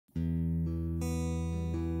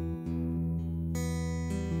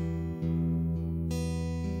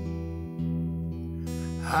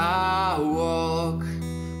I walk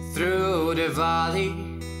through the valley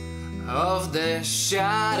of the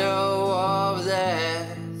shadow of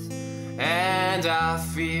death, and I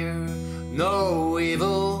fear no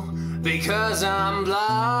evil, because I'm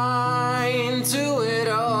blind to it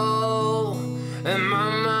all. And my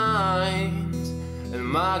mind and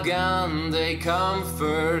my gun, they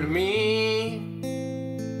comfort me,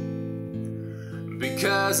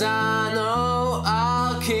 because I know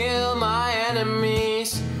I'll kill my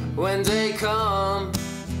enemies when they come.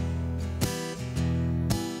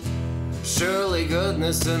 Surely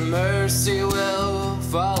goodness and mercy will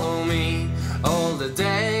follow me all the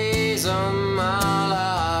days of my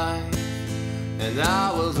life, and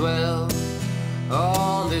I will dwell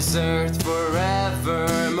on this earth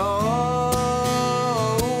forevermore.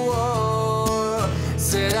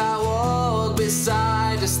 Said I walk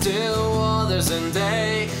beside the still waters, and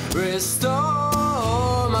they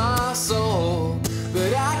restore my soul.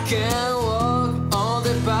 But I can't walk on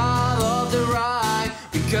the path of the right,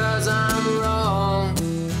 because I'm wrong.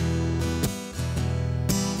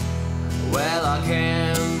 Well, I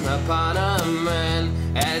came upon a man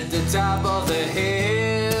at the top of the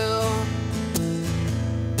hill,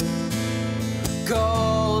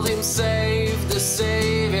 called him Save, the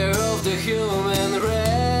savior of the human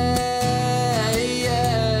race.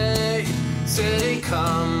 Said he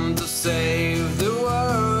come to save the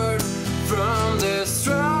world from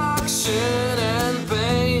destruction and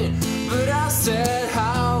pain. But I said,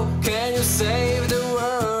 how can you save the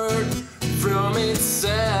world from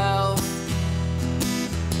itself?